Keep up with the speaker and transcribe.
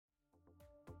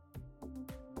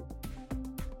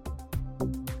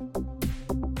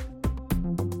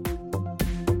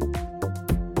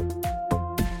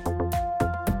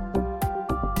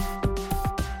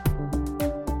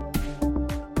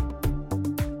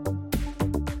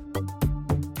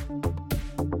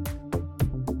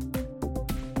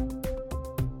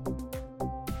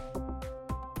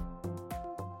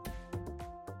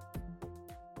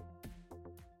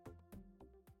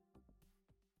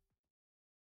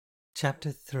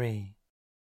Chapter 3.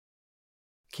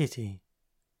 Kitty.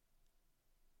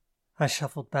 I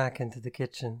shuffled back into the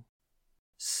kitchen.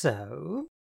 So?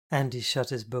 Andy shut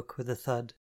his book with a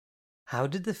thud. How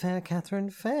did the fair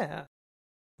Catherine fare?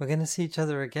 We're going to see each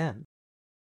other again.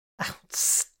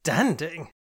 Outstanding!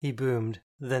 He boomed,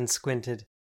 then squinted.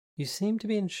 You seem to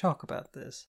be in shock about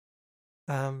this.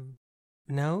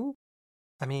 No?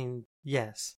 I mean,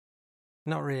 yes.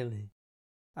 Not really.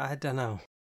 I dunno,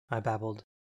 I babbled.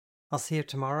 I'll see you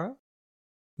tomorrow?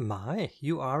 My,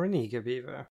 you are an eager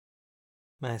beaver.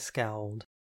 I scowled.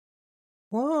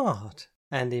 What?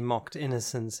 Andy mocked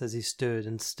innocence as he stood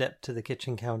and stepped to the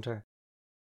kitchen counter.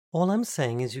 All I'm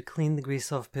saying is you cleaned the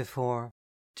grease off before,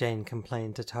 Jane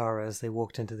complained to Tara as they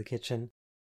walked into the kitchen.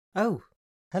 Oh,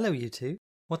 hello you two.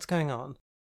 What's going on?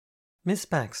 Miss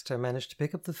Baxter managed to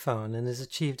pick up the phone and has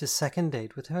achieved a second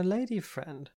date with her lady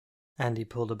friend. Andy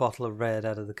pulled a bottle of red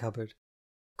out of the cupboard.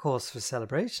 Cause for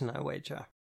celebration, I wager.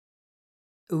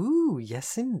 Ooh,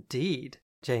 yes indeed.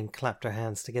 Jane clapped her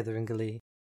hands together in glee.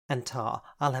 And Tar,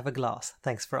 I'll have a glass,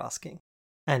 thanks for asking.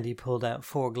 Andy pulled out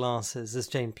 4 glasses as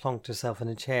Jane plonked herself in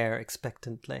a chair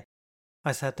expectantly.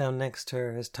 I sat down next to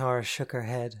her as Tara shook her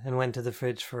head and went to the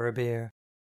fridge for a beer.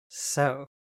 So,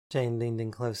 Jane leaned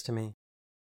in close to me.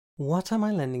 What am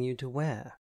I lending you to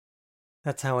wear?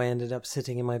 That's how I ended up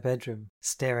sitting in my bedroom,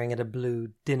 staring at a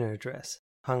blue dinner dress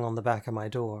hung on the back of my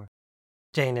door.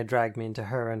 Jane had dragged me into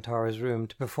her and Tara's room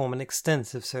to perform an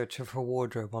extensive search of her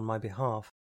wardrobe on my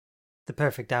behalf. The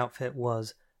perfect outfit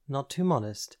was not too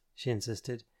modest, she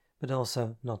insisted, but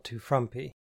also not too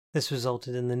frumpy. This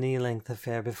resulted in the knee-length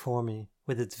affair before me,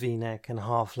 with its V-neck and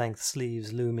half-length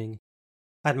sleeves looming.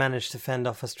 I'd managed to fend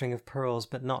off a string of pearls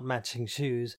but not matching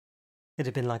shoes. It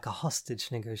had been like a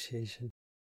hostage negotiation.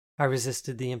 I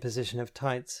resisted the imposition of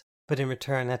tights, but in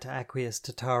return had to acquiesce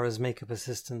to Tara's makeup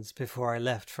assistance before I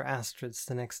left for Astrid's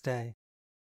the next day.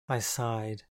 I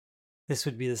sighed. This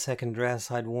would be the second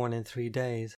dress I'd worn in 3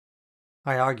 days.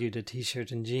 I argued a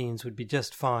t-shirt and jeans would be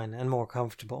just fine and more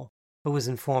comfortable, but was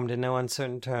informed in no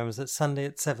uncertain terms that Sunday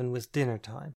at 7 was dinner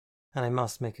time, and I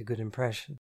must make a good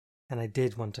impression. And I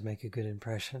did want to make a good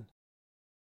impression.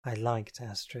 I liked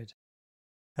Astrid.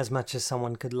 As much as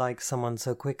someone could like someone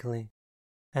so quickly,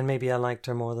 and maybe I liked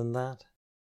her more than that.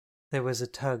 There was a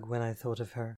tug when I thought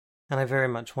of her, and I very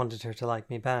much wanted her to like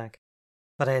me back,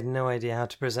 but I had no idea how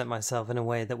to present myself in a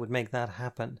way that would make that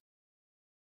happen.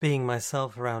 Being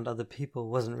myself around other people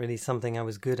wasn't really something I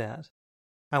was good at.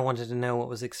 I wanted to know what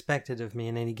was expected of me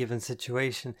in any given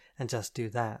situation and just do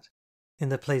that. In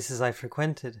the places I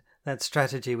frequented, that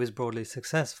strategy was broadly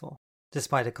successful,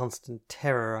 despite a constant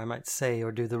terror I might say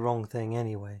or do the wrong thing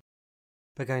anyway.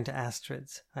 But going to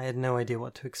Astrid's, I had no idea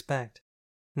what to expect,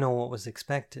 nor what was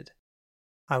expected.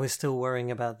 I was still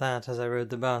worrying about that as I rode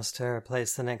the bus to her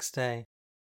place the next day.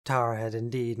 Tara had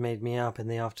indeed made me up in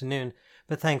the afternoon,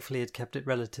 but thankfully had kept it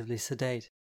relatively sedate.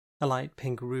 A light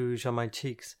pink rouge on my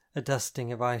cheeks, a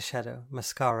dusting of eyeshadow,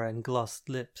 mascara and glossed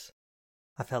lips.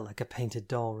 I felt like a painted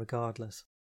doll regardless.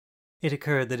 It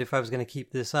occurred that if I was going to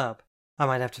keep this up, I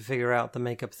might have to figure out the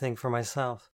makeup thing for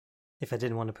myself, if I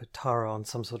didn't want to put Tara on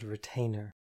some sort of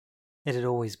retainer. It had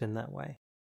always been that way.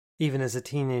 Even as a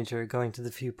teenager, going to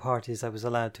the few parties I was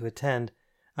allowed to attend,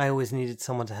 I always needed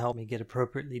someone to help me get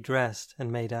appropriately dressed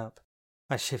and made up.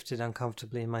 I shifted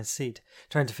uncomfortably in my seat,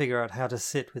 trying to figure out how to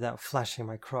sit without flashing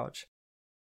my crotch.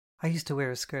 I used to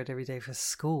wear a skirt every day for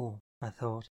school, I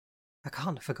thought. I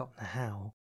can't have forgotten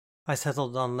how. I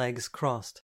settled on legs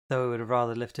crossed, though I would have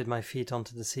rather lifted my feet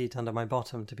onto the seat under my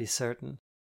bottom to be certain.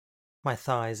 My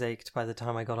thighs ached by the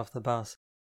time I got off the bus.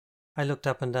 I looked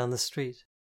up and down the street,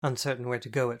 uncertain where to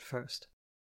go at first.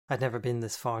 I'd never been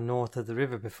this far north of the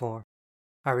river before.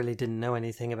 I really didn't know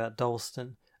anything about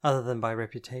Dalston, other than by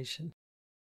reputation.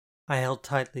 I held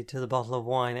tightly to the bottle of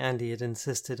wine Andy had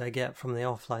insisted I get from the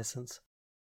off-license.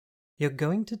 You're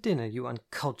going to dinner, you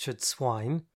uncultured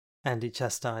swine, Andy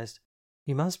chastised.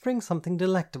 You must bring something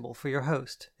delectable for your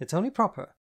host. It's only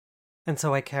proper. And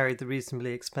so I carried the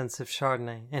reasonably expensive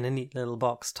Chardonnay in a neat little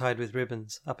box tied with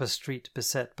ribbons up a street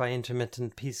beset by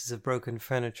intermittent pieces of broken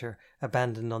furniture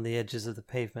abandoned on the edges of the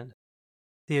pavement.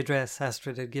 The address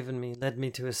Astrid had given me led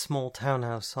me to a small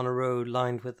townhouse on a road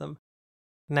lined with them.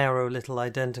 Narrow little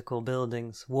identical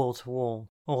buildings, wall to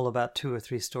wall, all about 2 or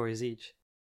 3 stories each.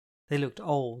 They looked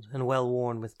old and well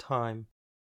worn with time,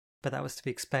 but that was to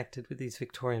be expected with these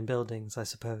Victorian buildings, I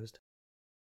supposed.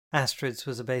 Astrid's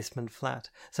was a basement flat,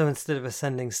 so instead of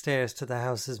ascending stairs to the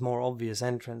house's more obvious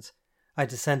entrance, I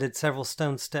descended several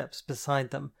stone steps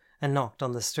beside them and knocked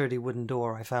on the sturdy wooden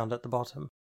door I found at the bottom.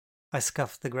 I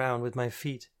scuffed the ground with my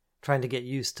feet, trying to get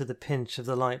used to the pinch of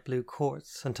the light blue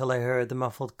quartz until I heard the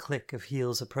muffled click of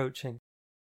heels approaching.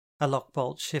 A lock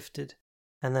bolt shifted,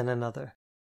 and then another,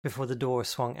 before the door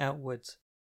swung outwards.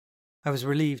 I was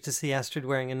relieved to see Astrid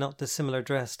wearing a not dissimilar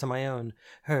dress to my own,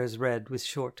 hers red with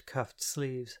short cuffed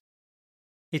sleeves.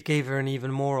 It gave her an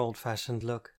even more old-fashioned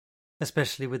look,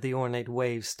 especially with the ornate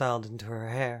waves styled into her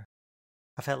hair.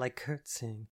 I felt like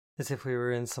curtsying, as if we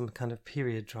were in some kind of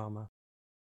period drama.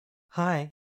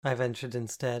 "Hi," I ventured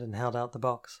instead and held out the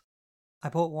box. "I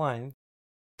bought wine."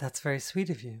 "That's very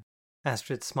sweet of you."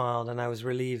 Astrid smiled, and I was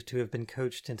relieved to have been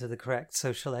coached into the correct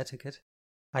social etiquette.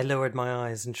 I lowered my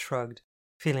eyes and shrugged,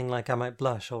 feeling like I might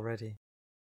blush already.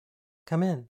 "Come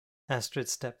in." Astrid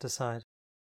stepped aside.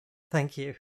 "Thank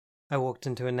you." I walked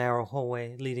into a narrow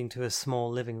hallway leading to a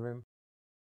small living room.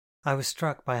 I was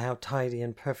struck by how tidy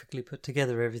and perfectly put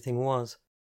together everything was.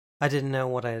 I didn't know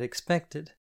what I had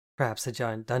expected. Perhaps a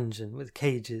giant dungeon with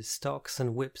cages, stocks,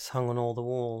 and whips hung on all the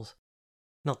walls.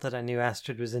 Not that I knew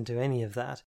Astrid was into any of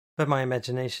that, but my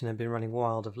imagination had been running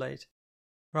wild of late.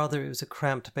 Rather, it was a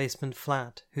cramped basement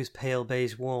flat whose pale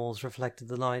beige walls reflected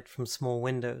the light from small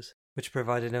windows, which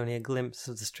provided only a glimpse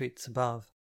of the streets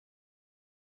above.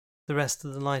 The rest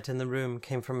of the light in the room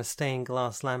came from a stained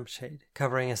glass lampshade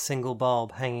covering a single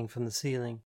bulb hanging from the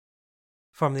ceiling.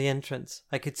 From the entrance,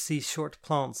 I could see short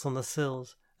plants on the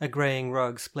sills, a greying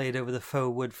rug splayed over the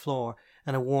faux wood floor,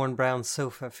 and a worn brown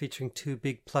sofa featuring 2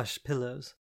 big plush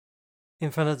pillows.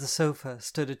 In front of the sofa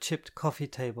stood a chipped coffee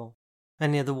table,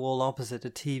 and near the wall opposite a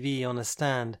TV on a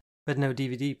stand, but no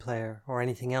DVD player or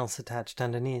anything else attached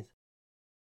underneath.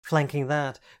 Flanking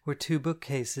that were 2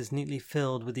 bookcases neatly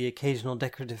filled with the occasional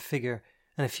decorative figure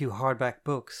and a few hardback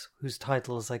books whose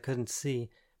titles I couldn't see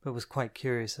but was quite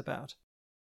curious about.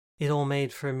 It all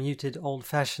made for a muted,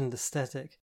 old-fashioned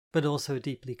aesthetic, but also a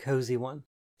deeply cozy one,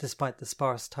 despite the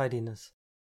sparse tidiness.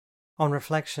 On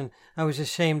reflection, I was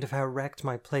ashamed of how wrecked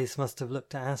my place must have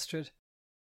looked to Astrid.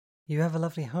 "You have a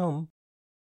lovely home."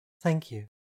 "Thank you."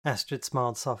 Astrid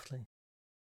smiled softly.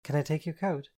 "Can I take your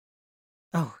coat?"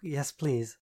 "Oh, yes,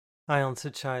 please," I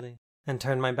answered shyly, and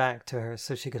turned my back to her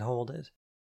so she could hold it.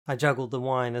 I juggled the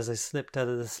wine as I slipped out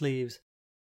of the sleeves.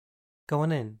 "Go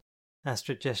on in,"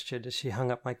 Astrid gestured as she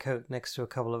hung up my coat next to a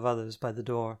couple of others by the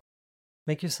door.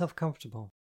 "Make yourself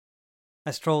comfortable."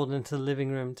 I strolled into the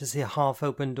living room to see a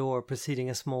half-open door preceding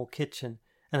a small kitchen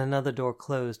and another door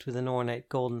closed with an ornate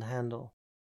golden handle.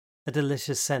 A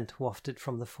delicious scent wafted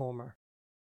from the former.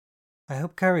 "I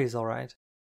hope Curry's all right."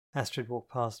 Astrid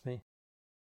walked past me.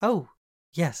 "Oh,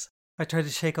 yes." I tried to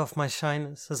shake off my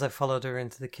shyness as I followed her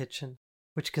into the kitchen,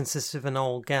 which consisted of an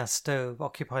old gas stove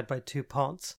occupied by 2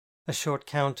 pots, a short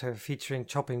counter featuring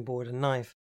chopping board and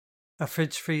knife, a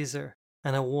fridge freezer,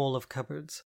 and a wall of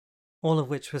cupboards, all of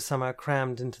which was somehow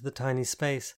crammed into the tiny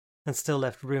space and still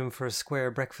left room for a square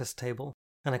breakfast table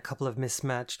and a couple of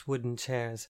mismatched wooden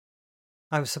chairs.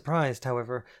 I was surprised,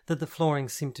 however, that the flooring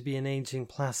seemed to be an aging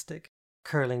plastic,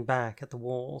 curling back at the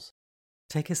walls.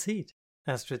 "Take a seat,"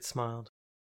 Astrid smiled.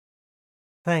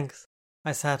 "Thanks."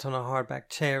 I sat on a hardback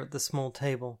chair at the small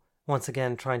table, once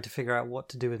again trying to figure out what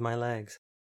to do with my legs.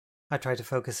 I tried to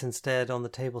focus instead on the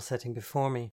table setting before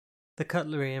me. The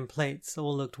cutlery and plates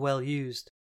all looked well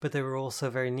used, but they were also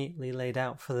very neatly laid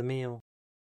out for the meal.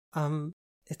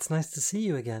 It's nice to see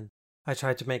you again." I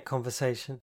tried to make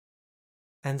conversation.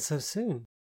 "And so soon."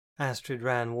 Astrid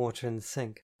ran water in the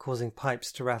sink, causing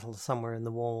pipes to rattle somewhere in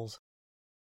the walls.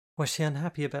 Was she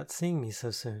unhappy about seeing me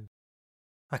so soon?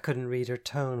 I couldn't read her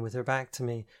tone with her back to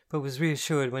me, but was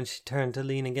reassured when she turned to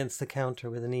lean against the counter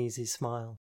with an easy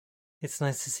smile. "It's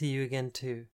nice to see you again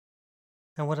too.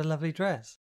 And what a lovely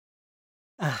dress."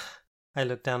 "Ah," I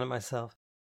looked down at myself.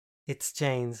 "It's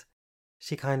Jane's.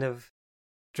 She kind of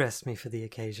dressed me for the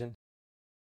occasion."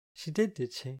 "She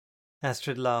did she?"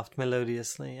 Astrid laughed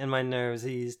melodiously, and my nerves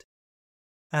eased.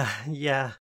 "Ah,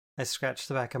 yeah." I scratched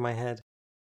the back of my head.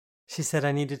 "She said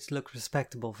I needed to look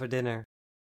respectable for dinner."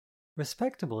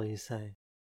 "Respectable, you say?"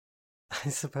 "I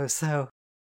suppose so."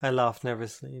 I laughed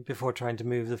nervously before trying to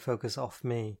move the focus off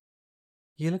me.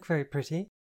 "You look very pretty."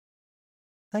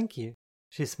 "Thank you."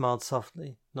 She smiled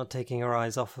softly, not taking her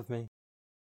eyes off of me.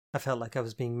 I felt like I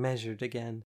was being measured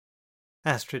again.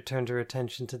 Astrid turned her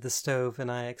attention to the stove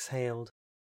and I exhaled.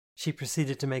 She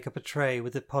proceeded to make up a tray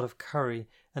with a pot of curry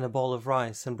and a bowl of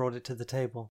rice and brought it to the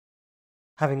table.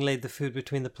 Having laid the food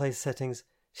between the place settings,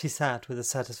 she sat with a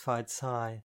satisfied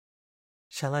sigh.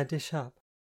 "Shall I dish up?"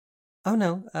 "Oh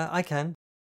no, I can."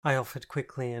 I offered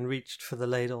quickly and reached for the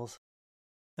ladles.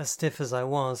 As stiff as I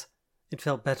was, it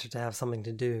felt better to have something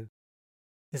to do.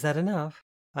 "Is that enough?"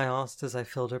 I asked as I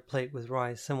filled her plate with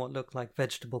rice and what looked like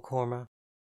vegetable korma.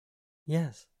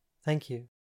 "Yes, thank you."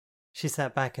 She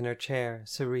sat back in her chair,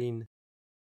 serene.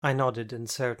 I nodded and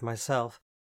served myself.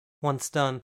 Once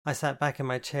done, I sat back in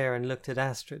my chair and looked at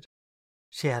Astrid.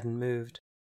 She hadn't moved.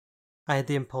 I had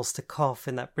the impulse to cough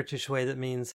in that British way that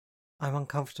means, I'm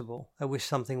uncomfortable, I wish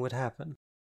something would happen.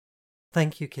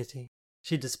 Thank you, Kitty.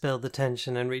 She dispelled the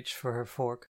tension and reached for her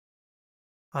fork.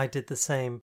 I did the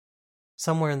same.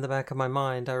 Somewhere in the back of my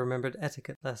mind I remembered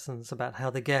etiquette lessons about how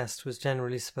the guest was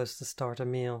generally supposed to start a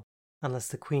meal, unless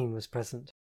the Queen was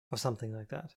present, or something like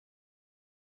that.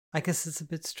 I guess it's a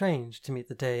bit strange to meet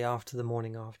the day after the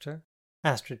morning after.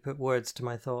 Astrid put words to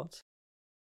my thoughts.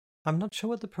 I'm not sure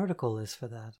what the protocol is for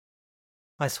that.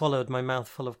 I swallowed my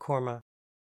mouthful of korma.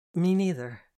 Me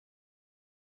neither.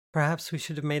 Perhaps we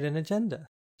should have made an agenda,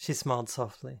 she smiled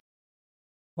softly.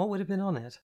 What would have been on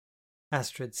it?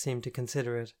 Astrid seemed to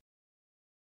consider it.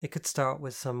 It could start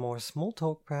with some more small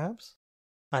talk, perhaps.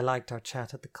 I liked our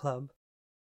chat at the club.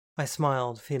 I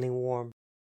smiled, feeling warm.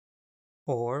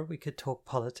 Or we could talk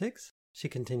politics, she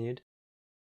continued.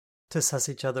 To suss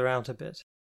each other out a bit.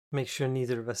 Make sure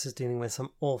neither of us is dealing with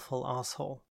some awful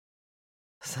asshole.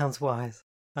 Sounds wise,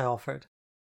 I offered.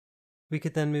 We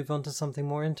could then move on to something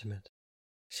more intimate.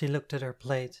 She looked at her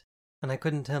plate, and I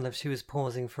couldn't tell if she was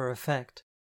pausing for effect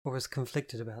or was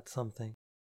conflicted about something.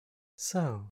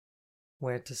 So,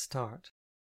 where to start?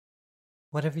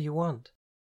 Whatever you want,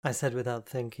 I said without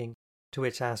thinking, to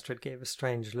which Astrid gave a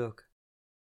strange look.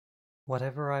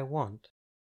 Whatever I want?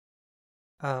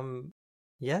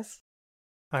 Yes?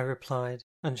 I replied,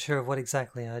 unsure of what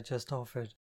exactly I had just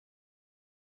offered.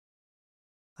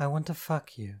 I want to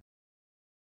fuck you.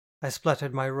 I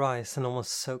spluttered my rice and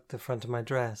almost soaked the front of my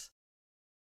dress.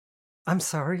 I'm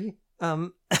sorry,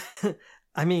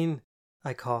 I mean,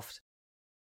 I coughed.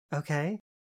 Okay?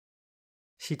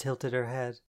 She tilted her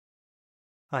head.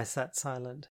 I sat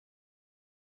silent.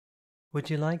 Would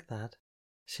you like that?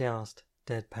 She asked,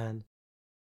 deadpan.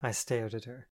 I stared at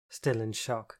her, still in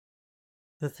shock.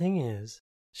 The thing is,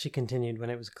 she continued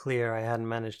when it was clear I hadn't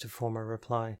managed to form a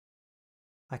reply,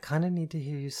 I kinda need to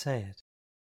hear you say it.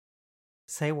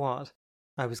 Say what?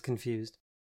 I was confused.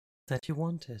 That you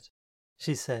want it,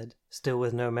 she said, still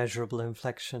with no measurable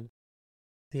inflection.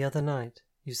 The other night,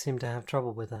 you seemed to have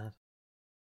trouble with that.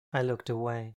 I looked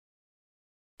away.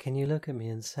 Can you look at me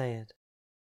and say it?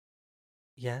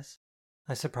 Yes,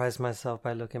 I surprised myself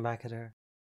by looking back at her.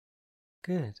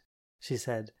 Good, she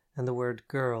said, and the word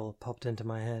girl popped into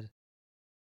my head.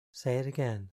 Say it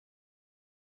again.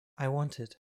 I want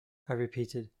it, I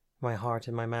repeated, my heart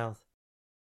in my mouth.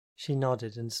 She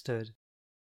nodded and stood.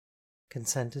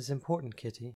 Consent is important,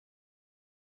 Kitty.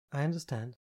 I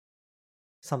understand.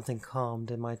 Something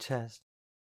calmed in my chest.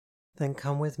 Then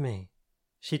come with me.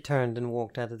 She turned and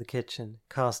walked out of the kitchen,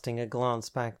 casting a glance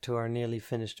back to our nearly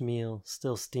finished meal,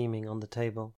 still steaming on the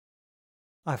table.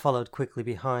 I followed quickly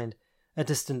behind. A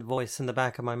distant voice in the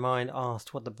back of my mind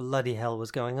asked what the bloody hell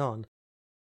was going on.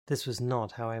 This was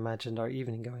not how I imagined our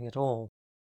evening going at all.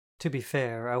 To be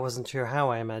fair, I wasn't sure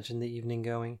how I imagined the evening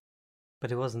going,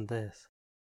 but it wasn't this.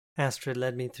 Astrid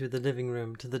led me through the living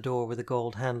room to the door with a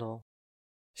gold handle.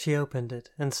 She opened it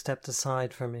and stepped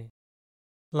aside for me.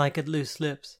 Like at Loose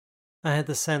Lips, I had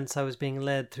the sense I was being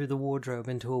led through the wardrobe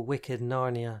into a wicked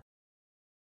Narnia.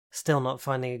 Still not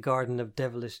finding a garden of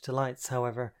devilish delights,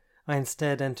 however, I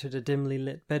instead entered a dimly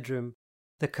lit bedroom,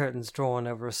 the curtains drawn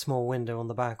over a small window on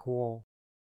the back wall.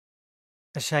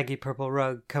 A shaggy purple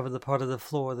rug covered the part of the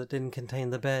floor that didn't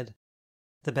contain the bed.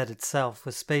 The bed itself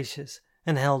was spacious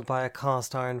and held by a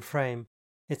cast iron frame,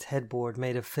 its headboard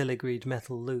made of filigreed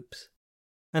metal loops.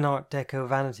 An Art Deco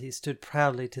vanity stood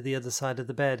proudly to the other side of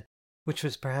the bed, which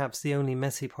was perhaps the only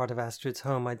messy part of Astrid's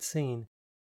home I'd seen.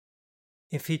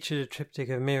 It featured a triptych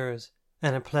of mirrors,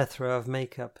 and a plethora of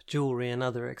makeup, jewellery and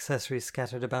other accessories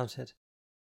scattered about it.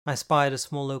 I spied a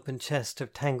small open chest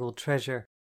of tangled treasure,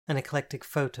 and eclectic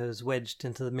photos wedged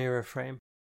into the mirror frame.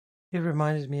 It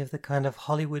reminded me of the kind of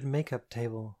Hollywood makeup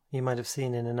table you might have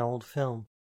seen in an old film.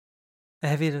 A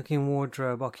heavy-looking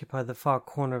wardrobe occupied the far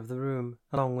corner of the room,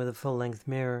 along with a full-length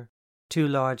mirror. Two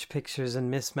large pictures in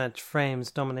mismatched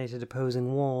frames dominated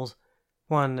opposing walls.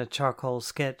 One, a charcoal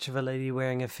sketch of a lady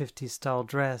wearing a 50s-style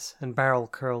dress and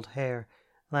barrel-curled hair,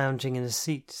 lounging in a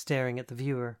seat staring at the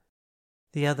viewer.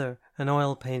 The other, an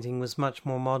oil painting, was much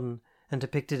more modern, and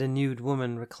depicted a nude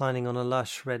woman reclining on a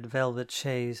lush red velvet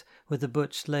chaise, with the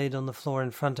butch laid on the floor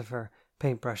in front of her,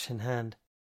 paintbrush in hand.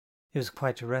 It was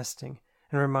quite arresting,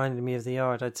 and reminded me of the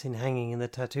art I'd seen hanging in the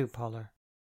tattoo parlour.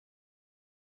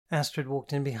 Astrid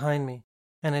walked in behind me,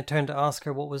 and I turned to ask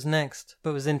her what was next,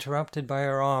 but was interrupted by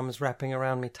her arms wrapping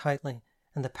around me tightly,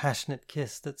 and the passionate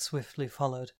kiss that swiftly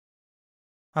followed.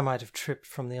 I might have tripped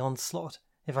from the onslaught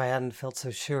if I hadn't felt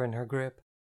so sure in her grip.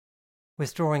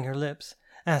 Withdrawing her lips,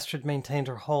 Astrid maintained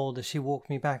her hold as she walked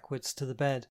me backwards to the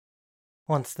bed.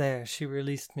 Once there, she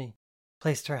released me,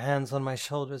 placed her hands on my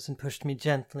shoulders and pushed me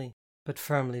gently but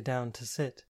firmly down to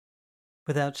sit.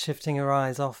 Without shifting her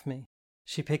eyes off me,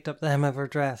 she picked up the hem of her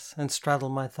dress and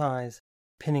straddled my thighs,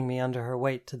 pinning me under her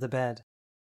weight to the bed.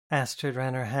 Astrid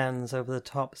ran her hands over the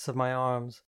tops of my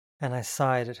arms, and I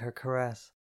sighed at her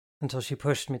caress, until she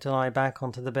pushed me to lie back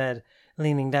onto the bed,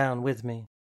 leaning down with me.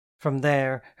 From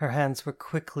there, her hands were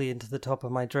quickly into the top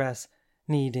of my dress,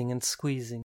 kneading and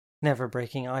squeezing, never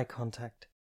breaking eye contact.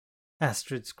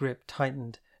 Astrid's grip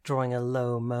tightened, drawing a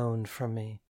low moan from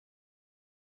me.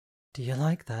 "Do you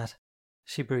like that?"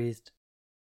 she breathed.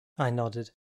 I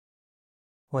nodded.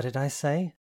 "What did I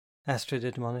say?" Astrid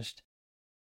admonished.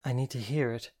 "I need to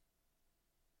hear it."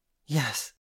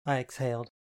 "Yes," I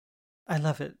exhaled. "I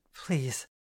love it, please."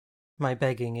 My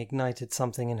begging ignited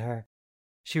something in her.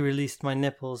 She released my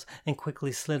nipples and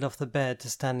quickly slid off the bed to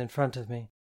stand in front of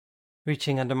me.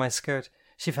 Reaching under my skirt,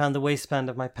 she found the waistband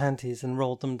of my panties and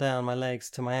rolled them down my legs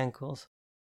to my ankles.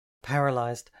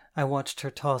 Paralyzed, I watched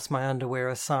her toss my underwear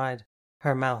aside,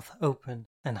 her mouth open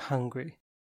and hungry.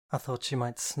 I thought she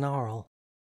might snarl.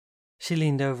 She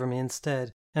leaned over me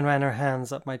instead and ran her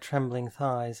hands up my trembling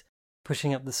thighs,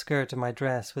 pushing up the skirt of my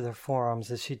dress with her forearms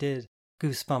as she did,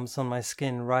 goosebumps on my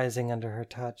skin rising under her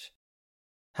touch.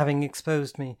 Having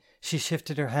exposed me, she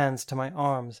shifted her hands to my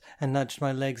arms and nudged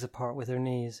my legs apart with her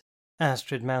knees.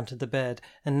 Astrid mounted the bed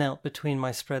and knelt between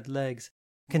my spread legs,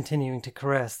 continuing to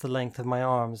caress the length of my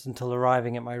arms until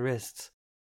arriving at my wrists.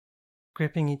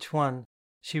 Gripping each one,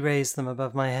 she raised them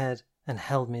above my head and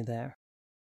held me there.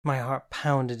 My heart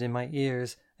pounded in my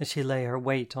ears as she lay her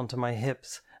weight onto my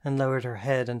hips and lowered her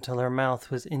head until her mouth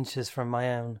was inches from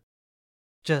my own.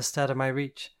 Just out of my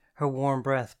reach, her warm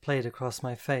breath played across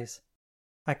my face.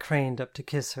 I craned up to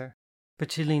kiss her,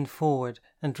 but she leaned forward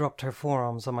and dropped her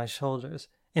forearms on my shoulders,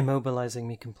 immobilizing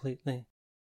me completely.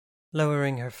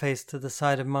 Lowering her face to the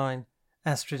side of mine,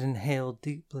 Astrid inhaled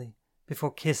deeply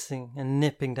before kissing and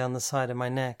nipping down the side of my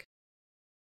neck.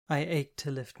 I ached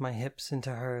to lift my hips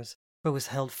into hers, but was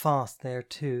held fast there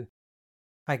too.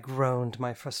 I groaned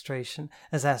my frustration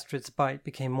as Astrid's bite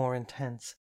became more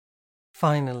intense.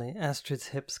 Finally, Astrid's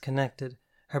hips connected,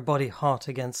 her body hot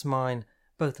against mine,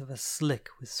 both of us slick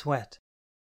with sweat.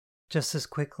 Just as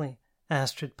quickly,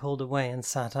 Astrid pulled away and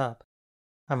sat up.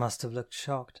 I must have looked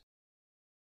shocked.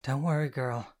 "Don't worry,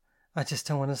 girl. I just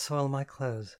don't want to soil my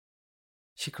clothes."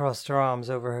 She crossed her arms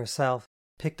over herself,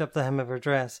 picked up the hem of her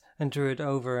dress, and drew it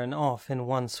over and off in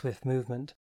one swift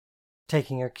movement.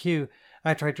 Taking her cue,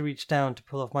 I tried to reach down to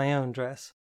pull off my own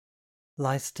dress.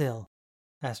 "Lie still,"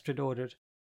 Astrid ordered.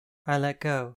 I let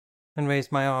go and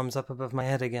raised my arms up above my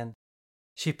head again.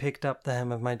 She picked up the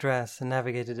hem of my dress and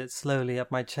navigated it slowly up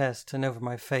my chest and over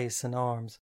my face and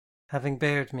arms. Having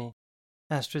bared me,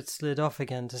 Astrid slid off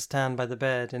again to stand by the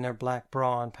bed in her black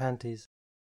bra and panties.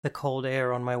 The cold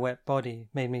air on my wet body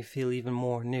made me feel even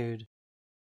more nude.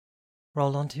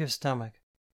 "Roll onto your stomach."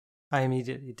 I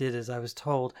immediately did as I was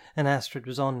told, and Astrid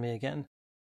was on me again.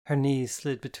 Her knees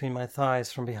slid between my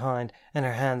thighs from behind, and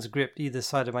her hands gripped either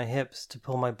side of my hips to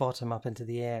pull my bottom up into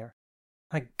the air.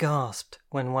 I gasped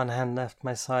when one hand left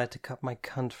my side to cup my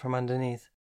cunt from underneath.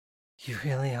 "You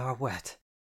really are wet."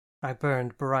 I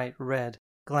burned bright red,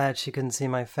 glad she couldn't see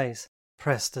my face,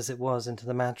 pressed as it was into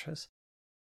the mattress.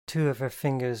 Two of her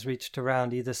fingers reached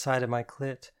around either side of my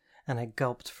clit, and I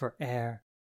gulped for air.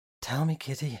 "Tell me,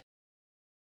 Kitty."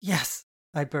 "Yes,"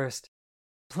 I burst.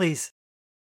 "Please."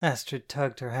 Astrid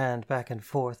tugged her hand back and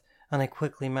forth, and I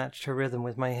quickly matched her rhythm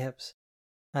with my hips.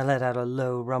 I let out a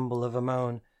low rumble of a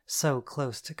moan, so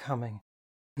close to coming.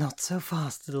 "Not so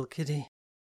fast, little kitty."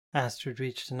 Astrid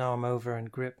reached an arm over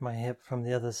and gripped my hip from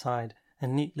the other side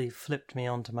and neatly flipped me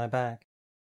onto my back.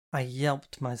 I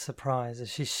yelped my surprise as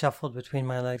she shuffled between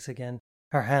my legs again,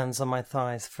 her hands on my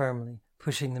thighs firmly,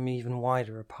 pushing them even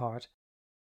wider apart.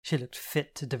 She looked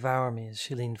fit to devour me as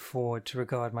she leaned forward to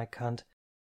regard my cunt.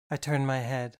 I turned my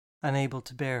head, unable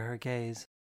to bear her gaze.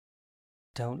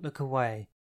 "Don't look away."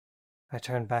 I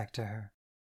turned back to her.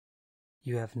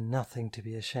 "You have nothing to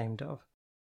be ashamed of."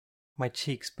 My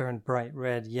cheeks burned bright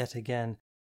red yet again,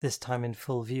 this time in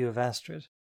full view of Astrid.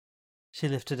 She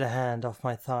lifted a hand off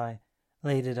my thigh,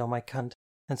 laid it on my cunt,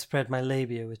 and spread my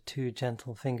labia with two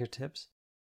gentle fingertips.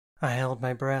 I held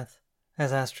my breath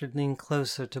as Astrid leaned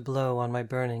closer to blow on my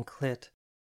burning clit.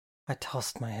 I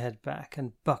tossed my head back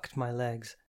and bucked my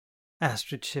legs.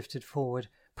 Astrid shifted forward,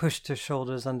 pushed her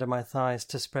shoulders under my thighs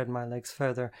to spread my legs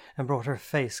further, and brought her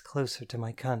face closer to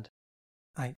my cunt.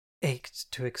 I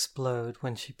ached to explode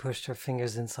when she pushed her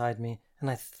fingers inside me, and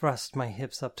I thrust my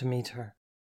hips up to meet her.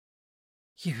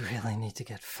 You really need to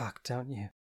get fucked, don't you?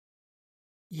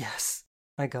 Yes,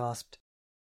 I gasped.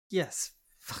 Yes,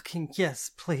 fucking yes,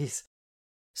 please.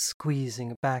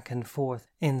 Squeezing back and forth,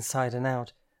 inside and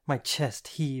out, my chest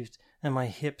heaved and my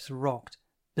hips rocked,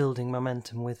 building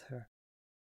momentum with her.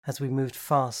 As we moved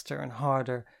faster and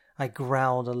harder, I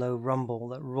growled a low rumble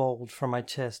that rolled from my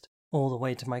chest all the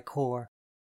way to my core.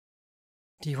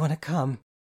 Do you want to come?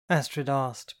 Astrid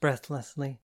asked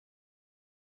breathlessly.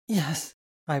 Yes,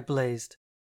 I blazed.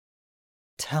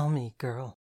 Tell me,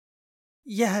 girl.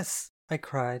 Yes, I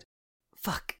cried.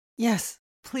 Fuck, yes,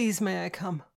 please may I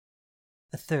come?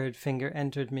 A third finger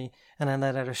entered me, and I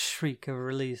let out a shriek of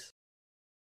release.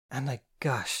 And I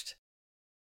gushed.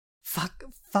 Fuck,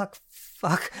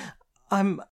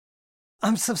 I'm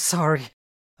so sorry,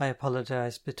 I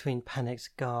apologized between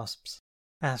panicked gasps.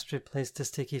 Astrid placed a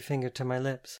sticky finger to my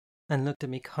lips and looked at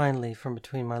me kindly from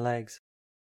between my legs.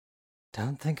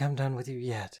 Don't think I'm done with you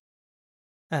yet.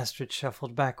 Astrid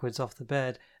shuffled backwards off the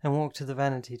bed and walked to the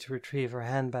vanity to retrieve her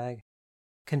handbag.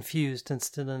 Confused and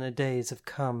still in a daze of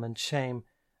cum and shame,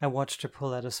 I watched her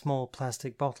pull out a small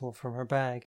plastic bottle from her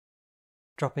bag.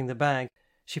 Dropping the bag,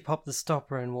 she popped the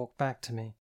stopper and walked back to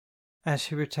me. As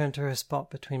she returned to her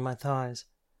spot between my thighs,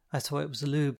 I saw it was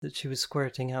lube that she was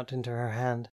squirting out into her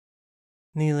hand.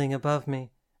 Kneeling above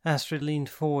me, Astrid leaned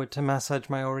forward to massage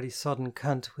my already sodden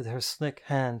cunt with her slick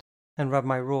hand and rub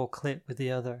my raw clit with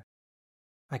the other.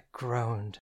 I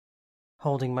groaned.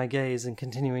 Holding my gaze and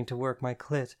continuing to work my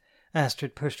clit,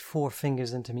 Astrid pushed 4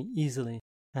 fingers into me easily,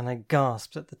 and I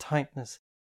gasped at the tightness,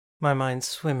 my mind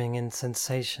swimming in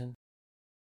sensation.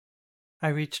 I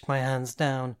reached my hands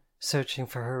down, searching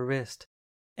for her wrist,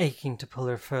 aching to pull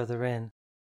her further in.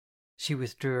 She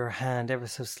withdrew her hand ever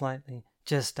so slightly,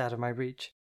 just out of my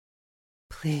reach.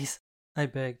 Please, I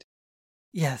begged.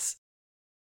 Yes.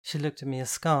 She looked at me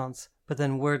askance, but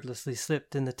then wordlessly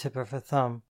slipped in the tip of her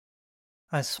thumb.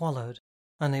 I swallowed,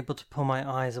 unable to pull my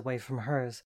eyes away from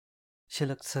hers. She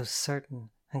looked so certain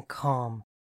and calm,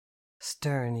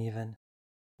 stern even,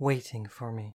 waiting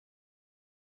for me.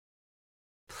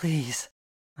 Please,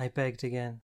 I begged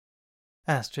again.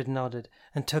 Astrid nodded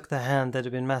and took the hand that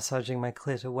had been massaging my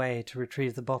clit away to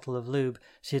retrieve the bottle of lube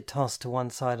she had tossed to one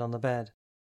side on the bed.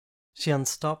 She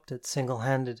unstopped it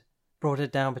single-handed, brought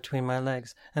it down between my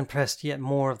legs, and pressed yet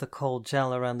more of the cold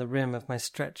gel around the rim of my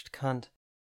stretched cunt.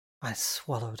 I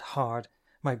swallowed hard,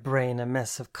 my brain a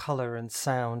mess of colour and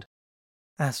sound.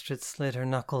 Astrid slid her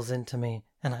knuckles into me,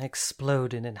 and I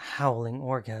exploded in howling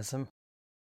orgasm.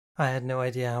 I had no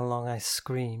idea how long I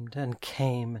screamed and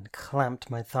came and clamped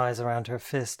my thighs around her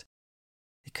fist.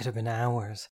 It could have been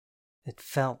hours. It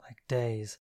felt like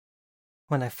days.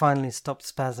 When I finally stopped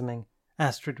spasming,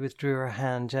 Astrid withdrew her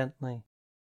hand gently.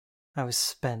 I was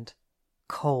spent,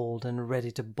 cold and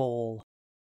ready to bawl.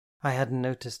 I hadn't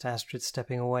noticed Astrid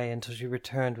stepping away until she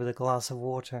returned with a glass of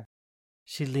water.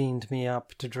 She leaned me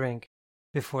up to drink,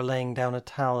 before laying down a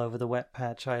towel over the wet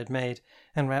patch I had made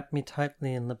and wrapped me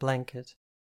tightly in the blanket.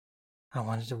 I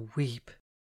wanted to weep,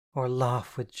 or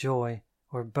laugh with joy,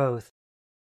 or both.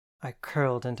 I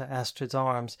curled into Astrid's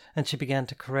arms, and she began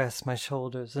to caress my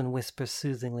shoulders and whisper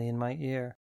soothingly in my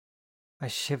ear. I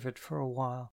shivered for a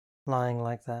while, lying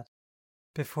like that,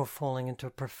 before falling into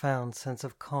a profound sense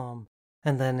of calm,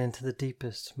 and then into the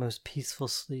deepest, most peaceful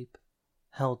sleep,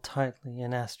 held tightly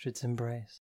in Astrid's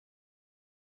embrace.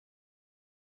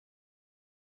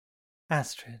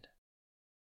 Astrid.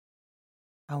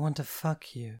 I want to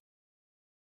fuck you.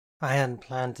 I hadn't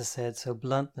planned to say it so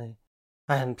bluntly.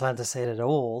 I hadn't planned to say it at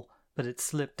all, but it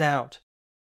slipped out.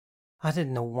 I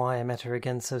didn't know why I met her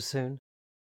again so soon.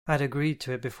 I'd agreed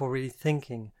to it before really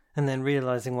thinking, and then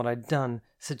realizing what I'd done,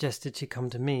 suggested she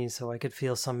come to me so I could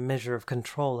feel some measure of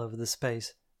control over the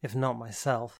space, if not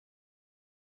myself.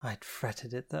 I'd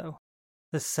fretted it, though.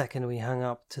 The second we hung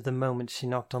up to the moment she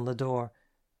knocked on the door,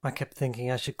 I kept thinking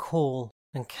I should call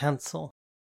and cancel.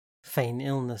 Feign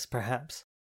illness, perhaps,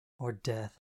 or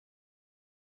death.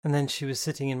 And then she was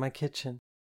sitting in my kitchen,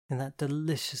 in that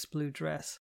delicious blue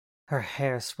dress, her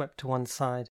hair swept to one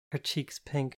side, her cheeks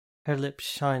pink, her lips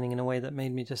shining in a way that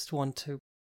made me just want to.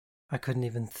 I couldn't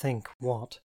even think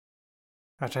what.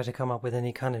 I tried to come up with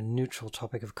any kind of neutral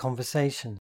topic of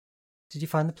conversation. Did you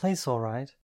find the place all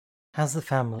right? How's the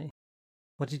family?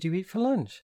 What did you eat for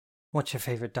lunch? What's your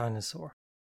favorite dinosaur?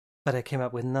 But I came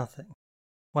up with nothing.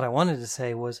 What I wanted to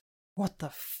say was, what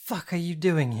the fuck are you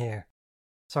doing here?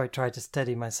 So I tried to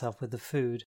steady myself with the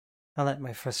food. I let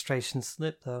my frustration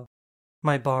slip, though.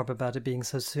 My barb about it being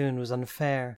so soon was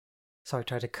unfair, so I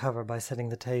tried to cover by setting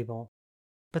the table.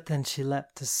 But then she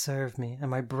leapt to serve me, and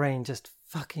my brain just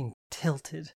fucking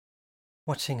tilted.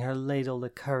 Watching her ladle the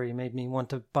curry made me want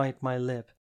to bite my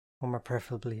lip. or more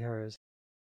preferably hers.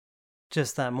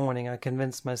 Just that morning I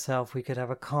convinced myself we could have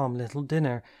a calm little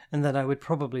dinner, and that I would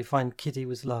probably find Kitty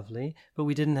was lovely, but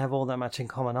we didn't have all that much in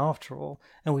common after all,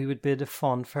 and we would bid a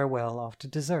fond farewell after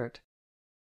dessert.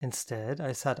 Instead,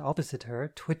 I sat opposite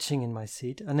her, twitching in my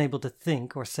seat, unable to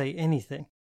think or say anything,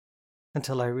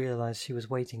 until I realized she was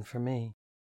waiting for me,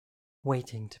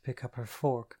 waiting to pick up her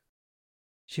fork.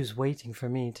 She was waiting for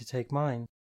me to take mine.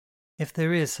 If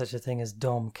there is such a thing as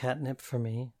Dom catnip for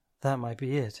me, that might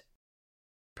be it.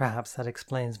 Perhaps that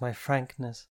explains my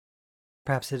frankness.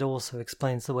 Perhaps it also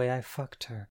explains the way I fucked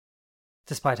her.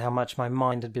 Despite how much my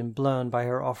mind had been blown by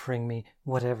her offering me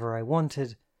whatever I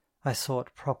wanted, I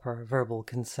sought proper verbal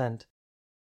consent.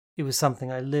 It was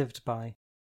something I lived by.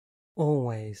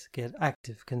 Always get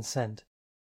active consent.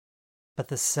 But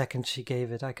the second she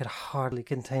gave it, I could hardly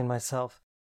contain myself.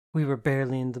 We were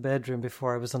barely in the bedroom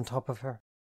before I was on top of her.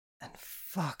 And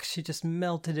fuck, she just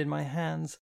melted in my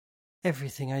hands.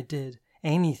 Everything I did,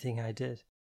 anything I did.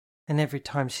 And every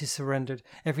time she surrendered,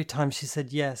 every time she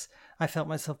said yes, I felt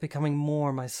myself becoming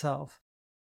more myself.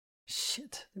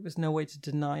 Shit, there was no way to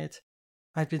deny it.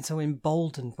 I'd been so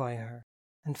emboldened by her.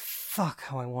 And fuck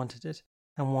how I wanted it,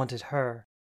 and wanted her.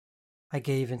 I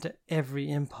gave into every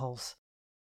impulse.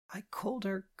 I called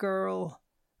her girl.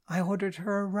 I ordered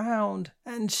her around,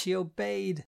 and she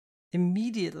obeyed.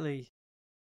 Immediately.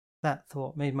 That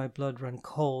thought made my blood run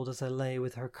cold as I lay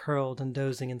with her curled and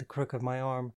dozing in the crook of my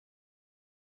arm.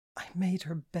 I made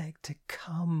her beg to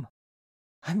come.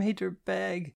 I made her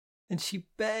beg, and she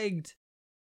begged.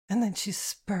 And then she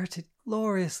spurted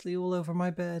gloriously all over my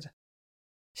bed.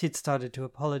 She'd started to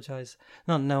apologize,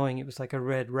 not knowing it was like a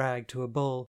red rag to a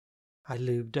bull. I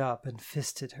lubed up and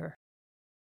fisted her.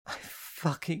 I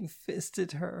fucking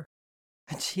fisted her.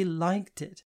 And she liked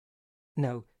it.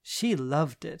 No, she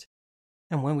loved it.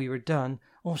 And when we were done,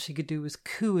 all she could do was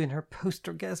coo in her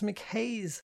post-orgasmic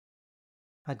haze.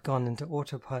 I'd gone into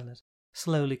autopilot,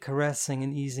 slowly caressing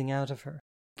and easing out of her,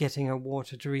 getting her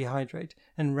water to rehydrate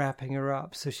and wrapping her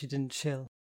up so she didn't chill.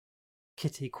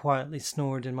 Kitty quietly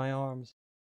snored in my arms.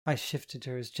 I shifted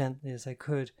her as gently as I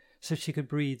could so she could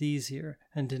breathe easier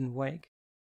and didn't wake.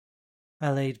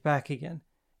 I laid back again,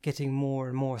 getting more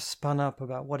and more spun up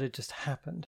about what had just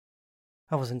happened.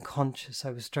 I wasn't conscious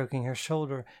I was stroking her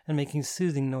shoulder and making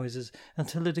soothing noises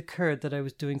until it occurred that I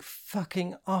was doing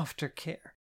fucking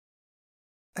aftercare.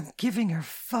 I'm giving her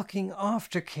fucking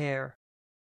aftercare.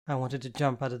 I wanted to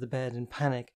jump out of the bed in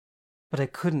panic, but I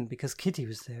couldn't because Kitty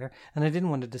was there, and I didn't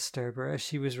want to disturb her as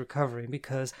she was recovering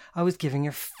because I was giving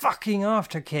her fucking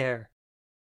aftercare.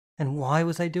 And why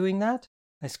was I doing that?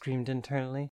 I screamed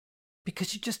internally.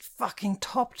 Because you just fucking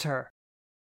topped her.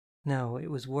 No,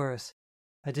 it was worse.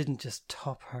 I didn't just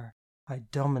top her. I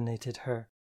dominated her.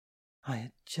 I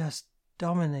had just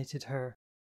dominated her.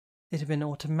 It had been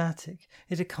automatic.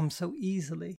 It had come so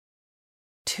easily.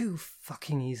 Too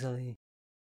fucking easily.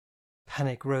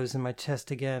 Panic rose in my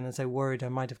chest again as I worried I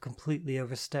might have completely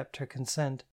overstepped her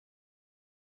consent.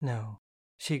 No,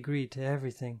 she agreed to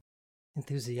everything,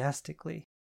 enthusiastically,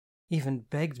 even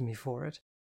begged me for it.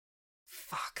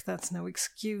 Fuck, that's no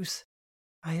excuse.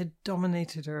 I had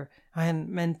dominated her. I hadn't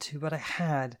meant to, but I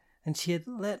had, and she had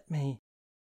let me.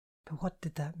 But what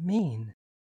did that mean?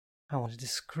 I wanted to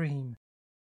scream.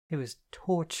 It was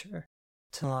torture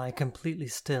to lie completely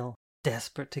still,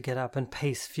 desperate to get up and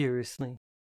pace furiously,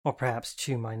 or perhaps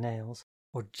chew my nails,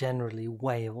 or generally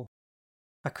wail.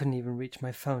 I couldn't even reach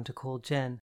my phone to call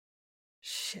Jen.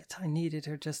 Shit, I needed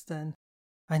her just then.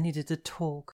 I needed to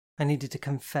talk. I needed to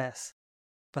confess.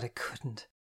 But I couldn't.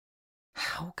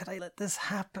 How could I let this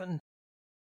happen?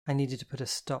 I needed to put a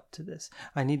stop to this.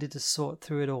 I needed to sort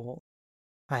through it all.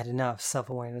 I had enough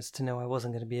self-awareness to know I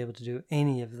wasn't going to be able to do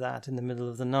any of that in the middle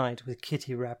of the night with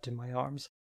Kitty wrapped in my arms.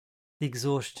 The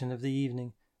exhaustion of the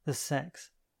evening, the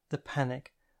sex, the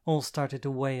panic, all started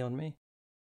to weigh on me.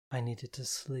 I needed to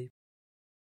sleep.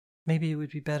 Maybe it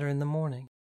would be better in the morning.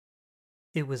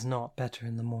 It was not better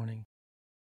in the morning.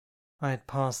 I had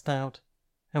passed out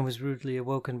and was rudely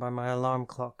awoken by my alarm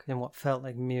clock in what felt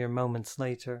like mere moments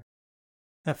later.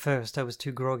 At first I was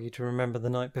too groggy to remember the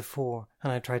night before,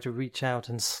 and I tried to reach out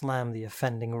and slam the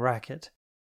offending racket.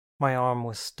 My arm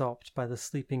was stopped by the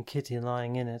sleeping Kitty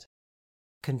lying in it.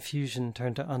 Confusion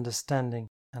turned to understanding,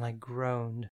 and I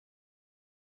groaned.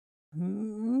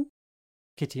 "Hmm?"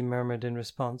 Kitty murmured in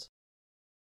response.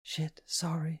 "Shit,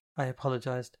 sorry," I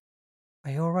apologized.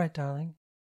 "Are you all right, darling?"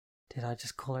 Did I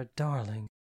just call her darling?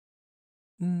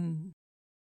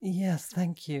 Yes,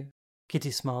 thank you." Kitty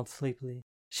smiled sleepily,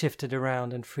 shifted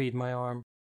around and freed my arm.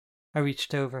 I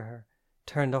reached over her,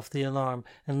 turned off the alarm,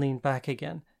 and leaned back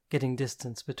again, getting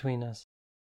distance between us.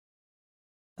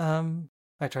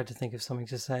 I tried to think of something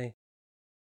to say.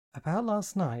 About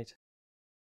last night?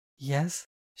 Yes,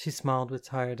 she smiled with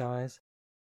tired eyes.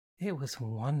 It was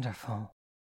wonderful.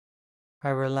 I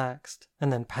relaxed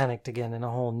and then panicked again in a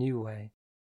whole new way.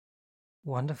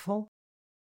 Wonderful?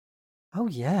 Oh,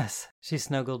 yes, she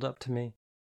snuggled up to me.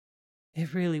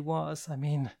 It really was. I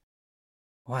mean,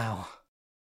 wow.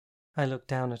 I looked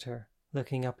down at her,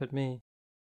 looking up at me.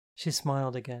 She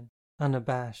smiled again,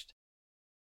 unabashed.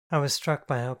 I was struck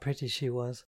by how pretty she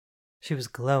was. She was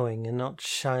glowing and not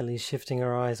shyly shifting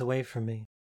her eyes away from me.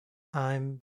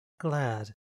 I'm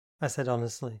glad, I said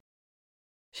honestly.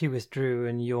 She withdrew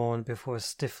and yawned before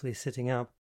stiffly sitting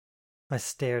up. I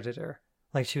stared at her,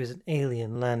 like she was an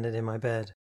alien landed in my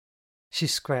bed. She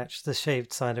scratched the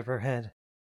shaved side of her head.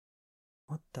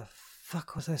 What the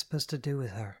fuck was I supposed to do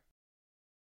with her?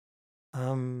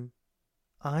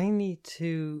 I need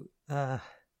to, I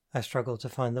struggled to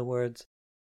find the words.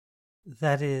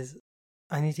 That is,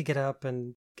 I need to get up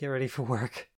and get ready for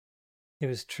work. It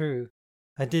was true.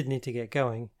 I did need to get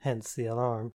going, hence the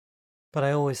alarm. But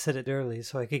I always set it early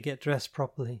so I could get dressed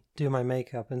properly, do my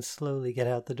makeup, and slowly get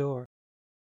out the door.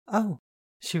 Oh,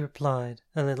 she replied,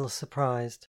 a little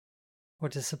surprised. Or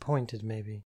disappointed,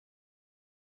 maybe.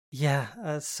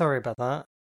 Yeah, sorry about that.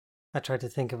 I tried to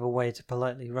think of a way to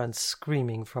politely run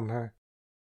screaming from her.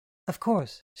 Of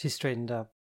course, she straightened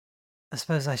up. I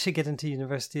suppose I should get into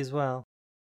university as well.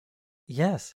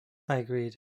 Yes, I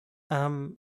agreed. I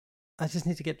just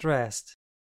need to get dressed.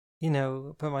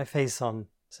 Put my face on,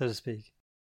 so to speak.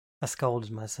 I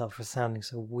scolded myself for sounding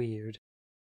so weird.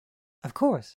 Of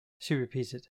course, she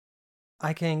repeated.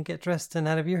 I can get dressed and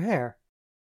out of your hair.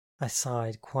 I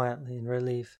sighed quietly in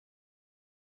relief.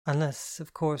 Unless,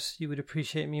 of course, you would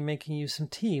appreciate me making you some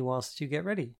tea whilst you get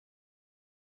ready.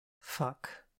 Fuck.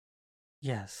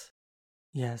 Yes,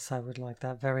 I would like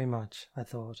that very much, I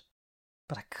thought.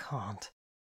 But I can't.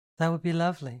 That would be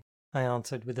lovely, I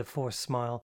answered with a forced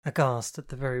smile, aghast at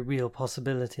the very real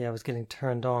possibility I was getting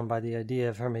turned on by the idea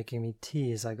of her making me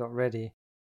tea as I got ready.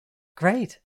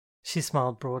 Great! She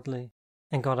smiled broadly,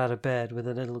 and got out of bed with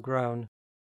a little groan.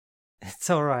 It's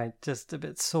all right, just a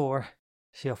bit sore,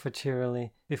 she offered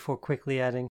cheerily, before quickly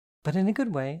adding, but in a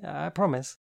good way, I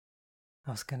promise.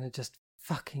 I was gonna just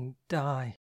fucking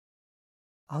die.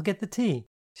 I'll get the tea,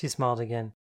 she smiled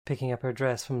again, picking up her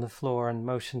dress from the floor and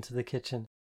motioned to the kitchen.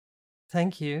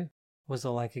 Thank you, was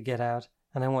all I could get out,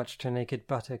 and I watched her naked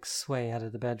buttocks sway out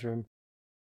of the bedroom.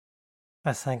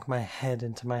 I sank my head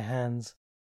into my hands.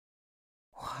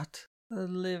 What the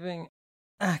living,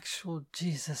 actual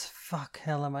Jesus fuck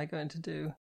hell am I going to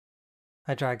do?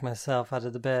 I dragged myself out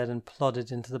of the bed and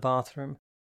plodded into the bathroom.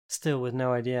 Still with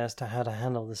no idea as to how to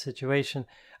handle the situation,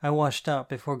 I washed up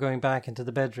before going back into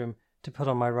the bedroom to put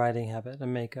on my riding habit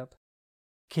and makeup.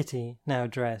 Kitty, now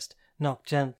dressed, knocked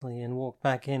gently and walked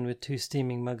back in with 2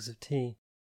 steaming mugs of tea.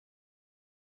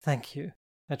 Thank you.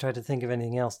 I tried to think of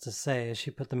anything else to say as she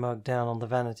put the mug down on the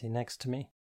vanity next to me.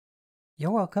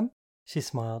 You're welcome, she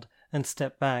smiled and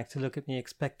stepped back to look at me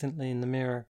expectantly in the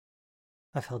mirror.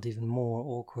 I felt even more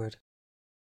awkward,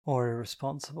 or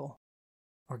irresponsible,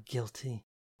 or guilty,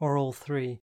 or all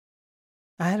 3.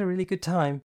 I had a really good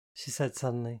time, she said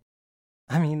suddenly.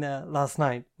 Last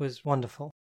night was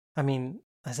wonderful.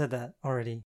 I said that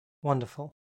already.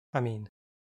 Wonderful. A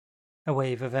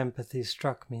wave of empathy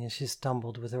struck me as she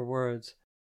stumbled with her words.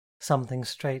 Something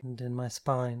straightened in my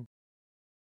spine.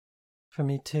 For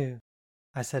me too,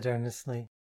 I said earnestly,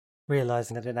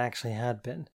 realizing that it actually had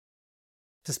been,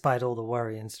 despite all the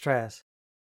worry and stress.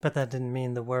 But that didn't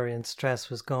mean the worry and stress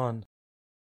was gone.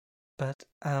 But,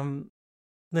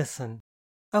 listen.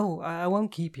 Oh, I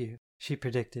won't keep you, she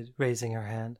predicted, raising her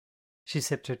hand. She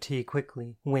sipped her tea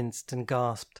quickly, winced and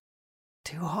gasped.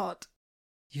 Too hot.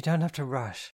 You don't have to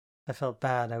rush. I felt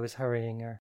bad I was hurrying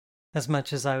her. As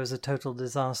much as I was a total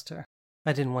disaster,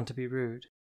 I didn't want to be rude.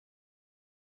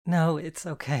 No, it's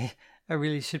okay. I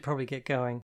really should probably get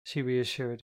going, she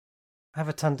reassured. I have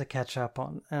a ton to catch up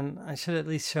on, and I should at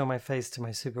least show my face to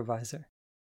my supervisor.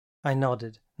 I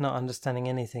nodded, not understanding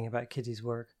anything about Kitty's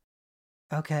work.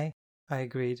 Okay, I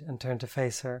agreed and turned to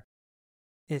face her.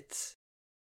 It's,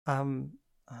 I'll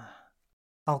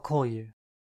call you.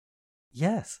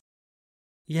 Yes,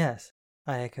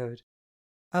 I echoed.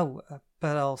 Oh,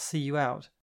 but I'll see you out.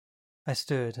 I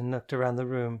stood and looked around the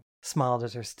room, smiled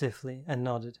at her stiffly, and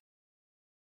nodded.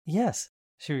 Yes,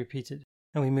 she repeated,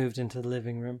 and we moved into the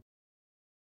living room.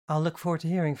 I'll look forward to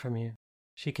hearing from you,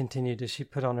 she continued as she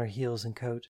put on her heels and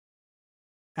coat.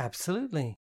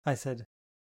 Absolutely, I said.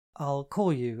 I'll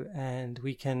call you, and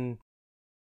we can...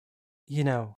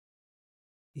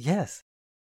 Yes.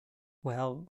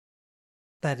 Well,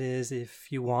 that is,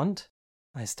 if you want,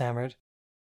 I stammered.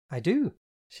 I do,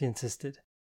 she insisted.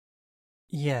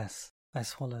 Yes, I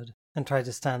swallowed and tried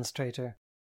to stand straighter.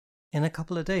 In a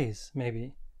couple of days,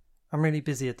 maybe. I'm really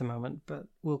busy at the moment, but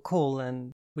we'll call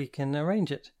and we can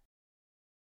arrange it.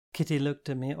 Kitty looked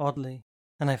at me oddly,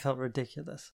 and I felt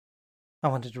ridiculous. I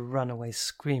wanted to run away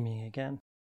screaming again.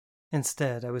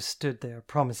 Instead, I was stood there,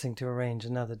 promising to arrange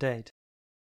another date.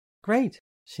 Great,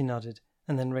 she nodded,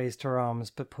 and then raised her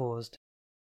arms, but paused.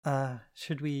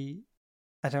 Should we...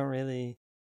 I don't really...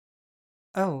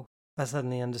 Oh, I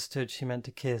suddenly understood she meant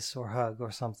to kiss or hug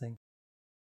or something.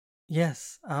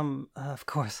 Yes, of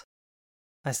course.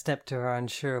 I stepped to her,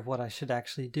 unsure of what I should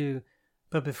actually do,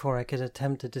 but before I could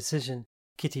attempt a decision,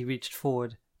 Kitty reached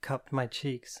forward, cupped my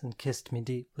cheeks, and kissed me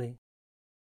deeply.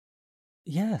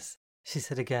 Yes, she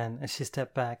said again as she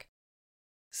stepped back.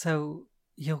 So,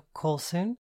 you'll call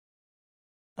soon?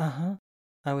 Uh-huh.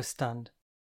 I was stunned.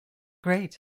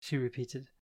 Great, she repeated,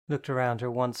 looked around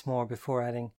her once more before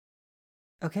adding,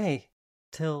 Okay,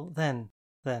 till then.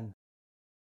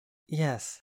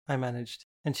 Yes, I managed,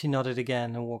 and she nodded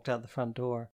again and walked out the front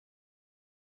door.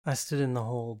 I stood in the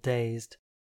hall, dazed.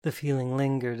 The feeling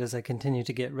lingered as I continued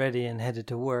to get ready and headed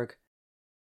to work.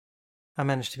 I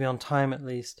managed to be on time at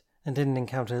least, and didn't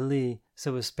encounter Lee,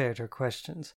 so was spared her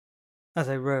questions. As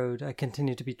I rode, I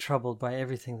continued to be troubled by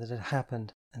everything that had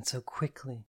happened, and so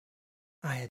quickly.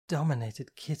 I had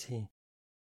dominated Kitty.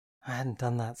 I hadn't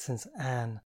done that since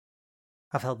Anne.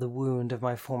 I felt the wound of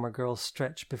my former girl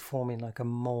stretch before me like a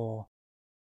maw.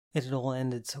 It had all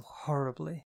ended so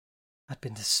horribly. I'd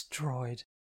been destroyed.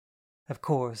 Of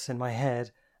course, in my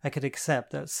head, I could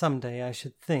accept that someday I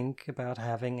should think about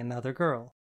having another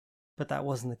girl. But that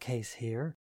wasn't the case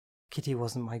here. Kitty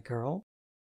wasn't my girl.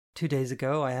 2 days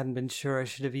ago, I hadn't been sure I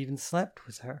should have even slept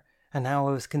with her, and now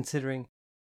I was considering...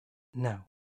 No,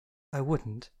 I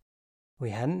wouldn't. We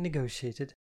hadn't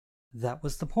negotiated. That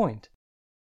was the point.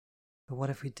 But what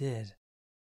if we did?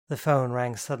 The phone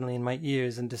rang suddenly in my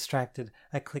ears, and distracted,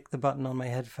 I clicked the button on my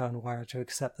headphone wire to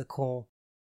accept the call.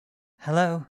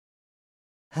 Hello?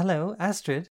 Hello,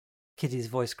 Astrid? Kitty's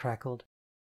voice crackled.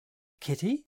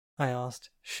 Kitty? I asked,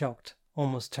 shocked,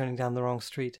 almost turning down the wrong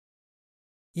street.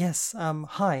 Yes,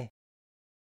 hi.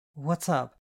 What's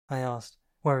up? I asked,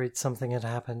 worried something had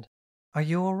happened. Are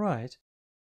you all right?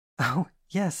 Oh,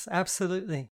 yes,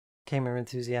 absolutely, came her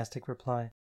enthusiastic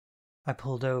reply. I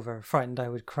pulled over, frightened I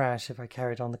would crash if I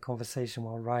carried on the conversation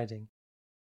while riding.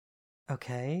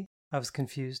 Okay, I was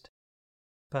confused.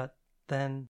 But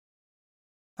then...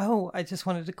 Oh, I just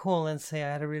wanted to call and say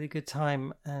I had a really good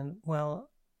time, and, well,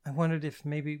 I wondered if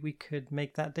maybe we could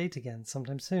make that date again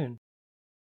sometime soon.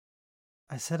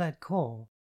 I said I'd call.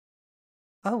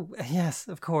 Oh, yes,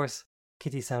 of course.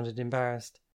 Kitty sounded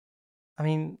embarrassed. I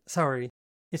mean, sorry.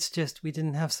 It's just we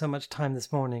didn't have so much time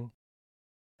this morning.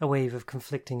 A wave of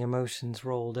conflicting emotions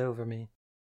rolled over me.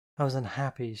 I was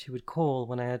unhappy she would call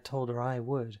when I had told her I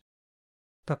would.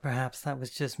 But perhaps that was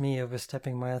just me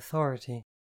overstepping my authority.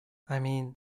 I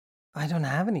mean, I don't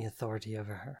have any authority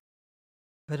over her.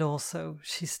 But also,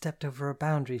 she stepped over a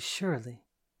boundary, surely.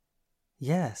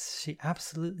 Yes, she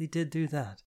absolutely did do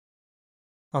that.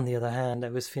 On the other hand, I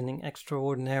was feeling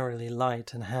extraordinarily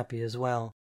light and happy as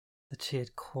well, that she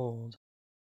had called.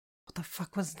 What the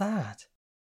fuck was that?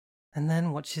 And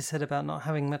then what she said about not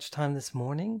having much time this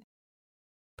morning?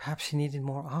 Perhaps she needed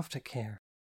more aftercare.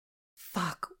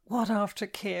 Fuck, what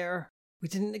aftercare? We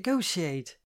didn't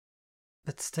negotiate.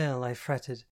 But still, I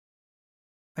fretted.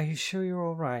 Are you sure you're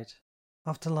all right?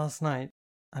 After last night,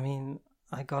 I mean,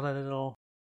 I got a little...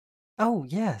 Oh,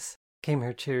 yes, came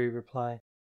her cheery reply.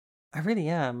 I really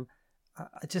am.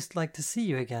 I'd just like to see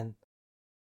you again.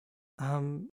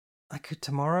 I could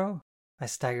tomorrow? I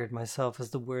staggered myself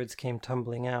as the words came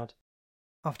tumbling out.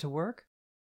 After work?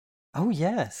 Oh,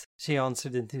 yes, she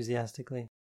answered enthusiastically.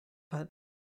 But,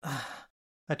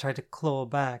 I tried to claw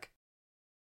back.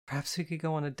 Perhaps we could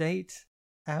go on a date?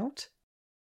 Out?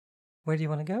 Where do you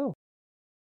want to go?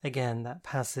 Again, that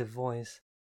passive voice.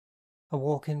 A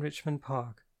walk in Richmond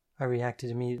Park. I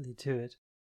reacted immediately to it.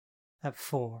 At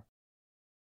 4.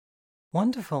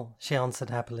 Wonderful, she answered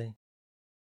happily.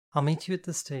 I'll meet you at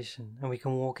the station, and we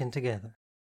can walk in together.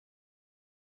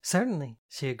 Certainly,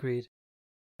 she agreed.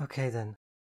 Okay, then.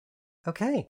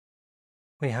 Okay.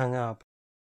 We hung up.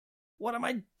 What am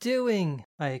I doing?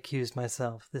 I accused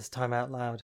myself, this time out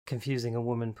loud, confusing a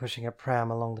woman pushing a pram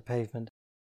along the pavement.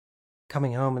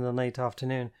 Coming home in the late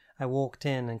afternoon, I walked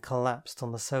in and collapsed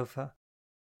on the sofa.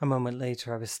 A moment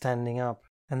later, I was standing up,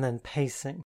 and then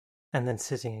pacing, and then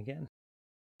sitting again.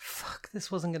 Fuck, this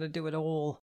wasn't going to do it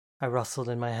all. I rustled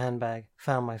in my handbag,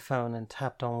 found my phone, and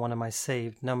tapped on one of my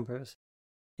saved numbers.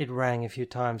 It rang a few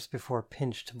times before a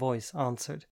pinched voice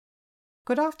answered.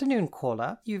 Good afternoon,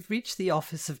 caller. You've reached the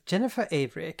office of Jennifer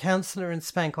Avery, a counselor and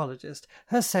spankologist.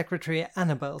 Her secretary,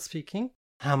 Annabelle, speaking.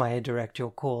 How may I direct your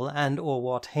call, and or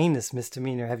what heinous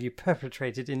misdemeanor have you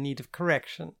perpetrated in need of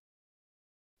correction?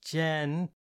 Jen.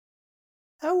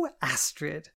 Oh,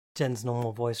 Astrid. Jen's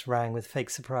normal voice rang with fake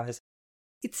surprise.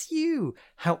 It's you.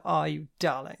 How are you,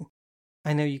 darling?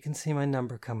 I know you can see my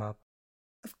number come up.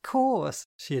 Of course,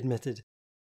 she admitted.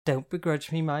 Don't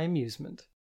begrudge me my amusement.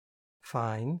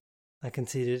 Fine, I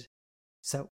conceded.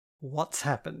 So, what's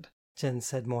happened? Jen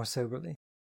said more soberly.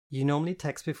 You normally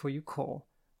text before you call.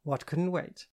 What couldn't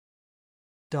wait?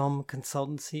 Dom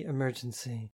consultancy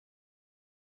emergency.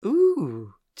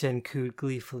 Ooh, Jen cooed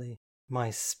gleefully.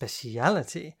 My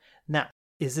speciality. Now,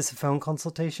 is this a phone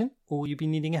consultation, or will you be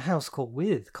needing a house call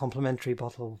with complimentary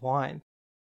bottle of wine?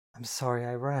 I'm sorry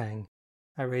I rang.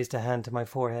 I raised a hand to my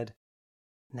forehead.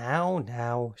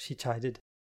 Now, she chided.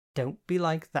 Don't be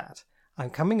like that. I'm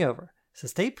coming over, so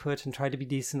stay put and try to be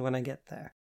decent when I get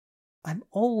there. I'm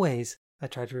always, I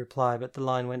tried to reply, but the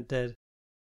line went dead.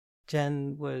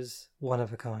 Jen was one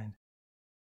of a kind.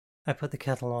 I put the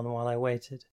kettle on while I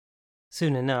waited.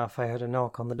 Soon enough, I heard a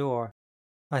knock on the door.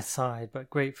 I sighed, but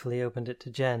gratefully opened it to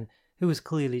Jen, who was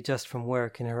clearly just from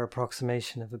work in her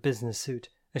approximation of a business suit,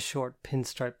 a short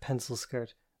pinstripe pencil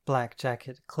skirt, black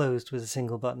jacket closed with a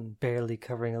single button, barely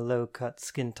covering a low-cut,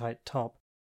 skin-tight top.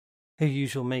 Her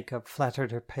usual makeup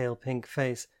flattered her pale pink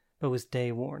face, but was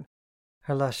day-worn.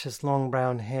 Her luscious long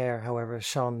brown hair, however,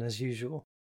 shone as usual.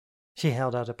 She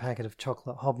held out a packet of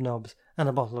chocolate hobnobs and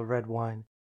a bottle of red wine.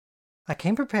 I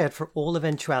came prepared for all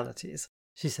eventualities,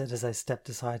 she said as I stepped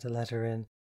aside to let her in.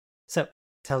 So,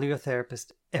 tell your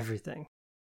therapist everything.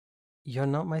 You're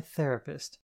not my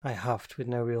therapist, I huffed with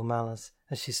no real malice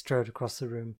as she strode across the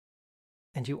room.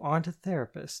 And you aren't a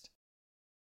therapist.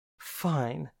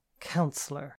 Fine,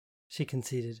 counselor, she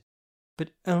conceded,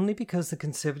 but only because the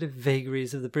conservative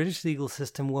vagaries of the British legal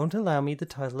system won't allow me the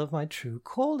title of my true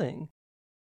calling.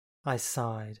 I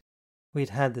sighed.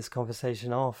 We'd had this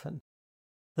conversation often.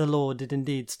 The law did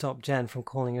indeed stop Jen from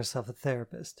calling herself a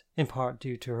therapist, in part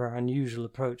due to her unusual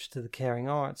approach to the caring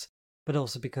arts, but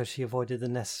also because she avoided the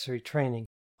necessary training,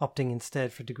 opting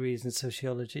instead for degrees in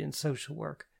sociology and social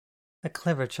work. A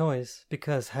clever choice,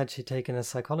 because had she taken a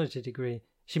psychology degree,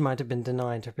 she might have been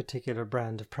denied her particular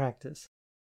brand of practice.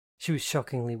 She was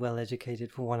shockingly well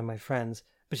educated for one of my friends,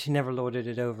 but she never lorded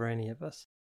it over any of us.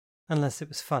 Unless it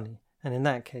was funny, and in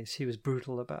that case she was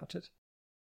brutal about it.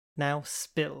 Now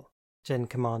spill, Jen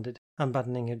commanded,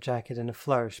 unbuttoning her jacket in a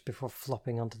flourish before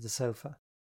flopping onto the sofa.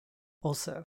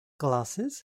 Also,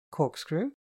 glasses?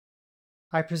 Corkscrew?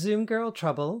 I presume girl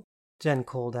trouble, Jen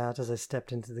called out as I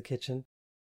stepped into the kitchen.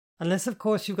 Unless, of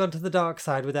course, you've gone to the dark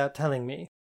side without telling me.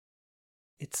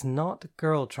 It's not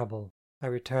girl trouble, I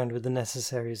returned with the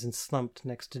necessaries and slumped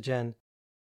next to Jen.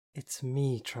 It's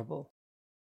me trouble.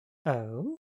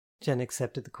 Oh? Jen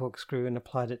accepted the corkscrew and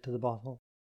applied it to the bottle.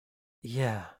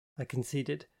 Yeah, I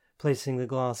conceded, placing the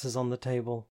glasses on the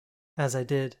table. As I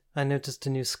did, I noticed a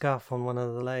new scuff on one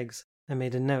of the legs and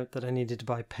made a note that I needed to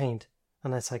buy paint,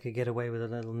 unless I could get away with a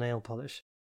little nail polish.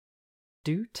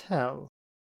 Do tell,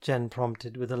 Jen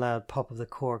prompted with a loud pop of the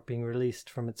cork being released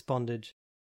from its bondage.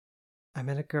 I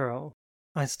met a girl,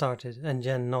 I started, and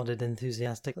Jen nodded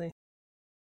enthusiastically.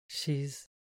 She's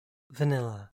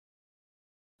vanilla.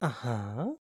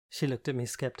 Uh-huh. She looked at me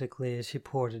skeptically as she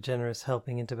poured a generous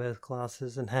helping into both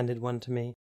glasses and handed one to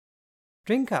me.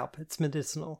 Drink up, it's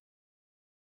medicinal.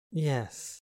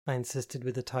 Yes, I insisted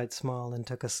with a tight smile and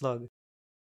took a slug.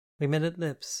 We met at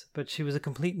Lips, but she was a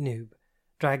complete noob,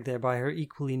 dragged there by her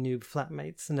equally noob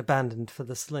flatmates and abandoned for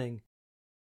the sling.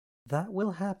 That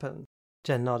will happen,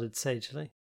 Jen nodded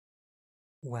sagely.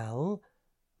 Well,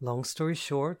 long story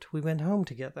short, we went home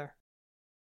together.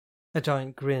 A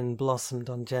giant grin blossomed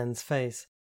on Jen's face.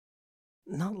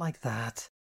 Not like that.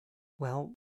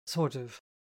 Well, sort of.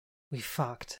 We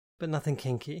fucked, but nothing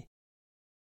kinky.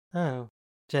 Oh,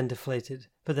 Jen deflated,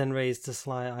 but then raised a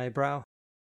sly eyebrow.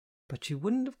 But you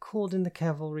wouldn't have called in the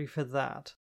cavalry for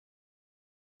that.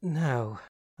 No,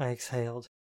 I exhaled.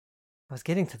 I was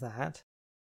getting to that.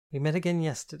 We met again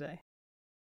yesterday.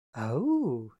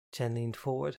 Oh, Jen leaned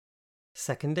forward.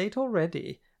 Second date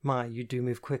already? My, you do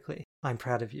move quickly. I'm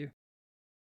proud of you.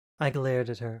 I glared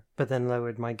at her, but then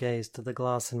lowered my gaze to the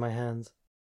glass in my hands.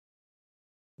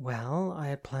 Well, I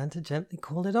had planned to gently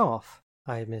call it off,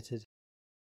 I admitted.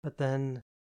 But then...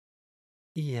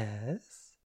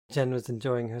 Yes? Jen was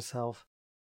enjoying herself.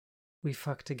 We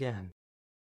fucked again.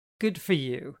 Good for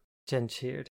you, Jen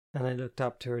cheered, and I looked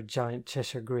up to her giant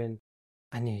Cheshire grin.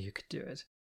 I knew you could do it.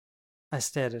 I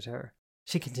stared at her.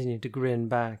 She continued to grin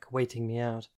back, waiting me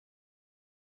out.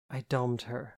 I domed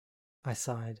her. I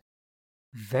sighed.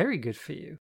 Very good for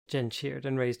you, Jen cheered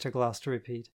and raised her glass to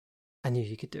repeat. I knew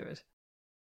you could do it.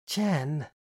 Jen,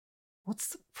 what's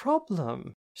the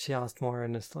problem? She asked more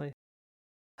earnestly.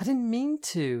 I didn't mean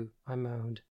to, I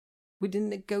moaned. We didn't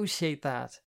negotiate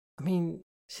that. I mean,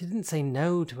 she didn't say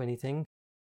no to anything.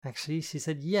 Actually, she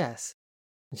said yes,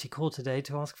 and she called today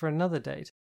to ask for another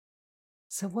date.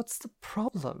 So what's the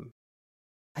problem?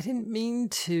 I didn't mean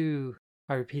to,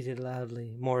 I repeated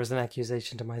loudly, more as an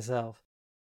accusation to myself.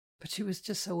 But she was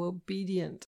just so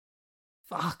obedient.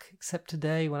 Fuck, except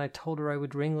today when I told her I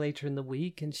would ring later in the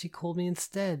week and she called me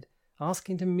instead,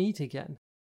 asking to meet again.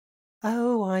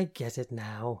 Oh, I get it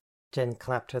now. Jen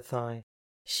clapped her thigh.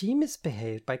 She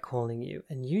misbehaved by calling you,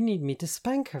 and you need me to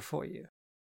spank her for you.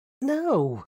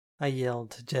 No, I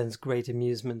yelled to Jen's great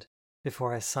amusement,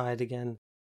 before I sighed again.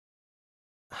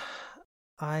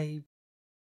 I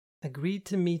agreed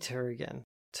to meet her again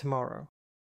tomorrow.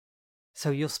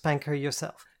 So you'll spank her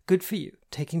yourself. Good for you,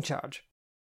 taking charge.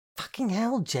 Fucking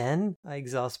hell, Jen, I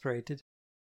exasperated.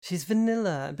 She's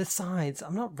vanilla, and besides,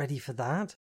 I'm not ready for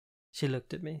that. She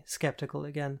looked at me, skeptical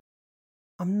again.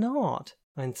 I'm not,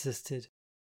 I insisted.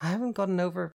 I haven't gotten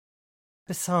over...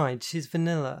 Besides, she's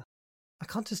vanilla. I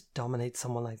can't just dominate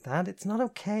someone like that. It's not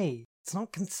okay. It's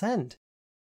not consent.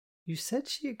 You said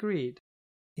she agreed.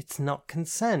 It's not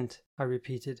consent, I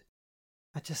repeated.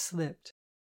 I just slipped.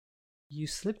 You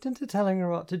slipped into telling her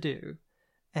what to do,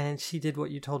 and she did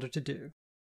what you told her to do.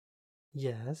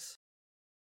 Yes.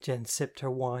 Jen sipped her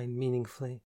wine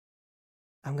meaningfully.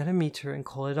 I'm going to meet her and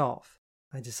call it off,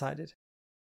 I decided.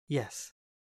 Yes,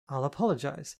 I'll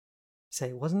apologize. Say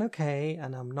it wasn't okay,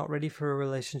 and I'm not ready for a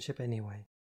relationship anyway.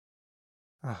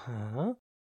 Uh-huh.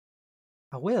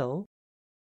 I will.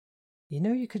 You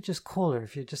know you could just call her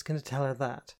if you're just going to tell her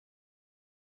that.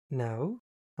 No,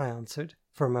 I answered,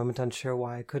 for a moment unsure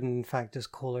why I couldn't in fact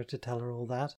just call her to tell her all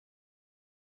that.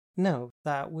 No,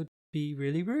 that would be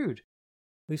really rude.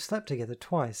 We've slept together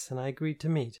twice, and I agreed to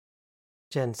meet.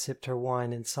 Jen sipped her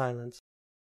wine in silence.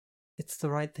 It's the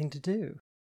right thing to do.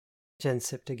 Jen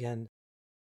sipped again.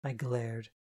 I glared.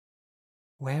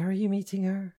 Where are you meeting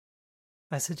her?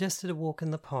 I suggested a walk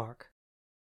in the park.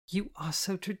 You are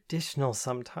so traditional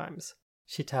sometimes.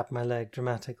 She tapped my leg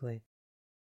dramatically.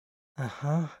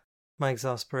 Uh-huh. My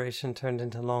exasperation turned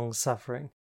into long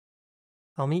suffering.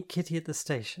 I'll meet Kitty at the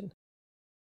station.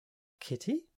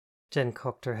 Kitty? Jen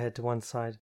cocked her head to one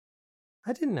side.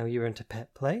 I didn't know you were into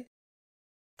pet play.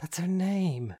 That's her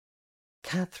name.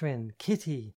 Catherine,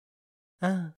 Kitty.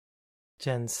 Ah.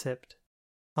 Jen sipped.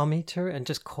 I'll meet her and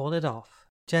just call it off,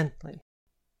 gently.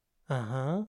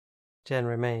 Uh-huh. Jen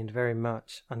remained very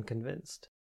much unconvinced.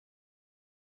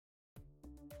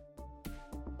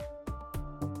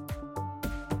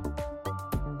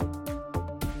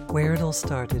 Where It All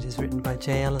Started is written by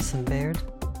J. Allison Baird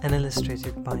and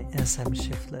illustrated by S.M.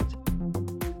 Shiflett.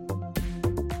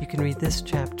 You can read this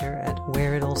chapter at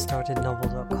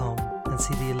whereitallstartednovel.com and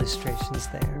see the illustrations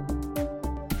there.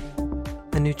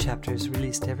 A new chapter is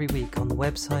released every week on the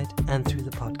website and through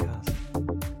the podcast.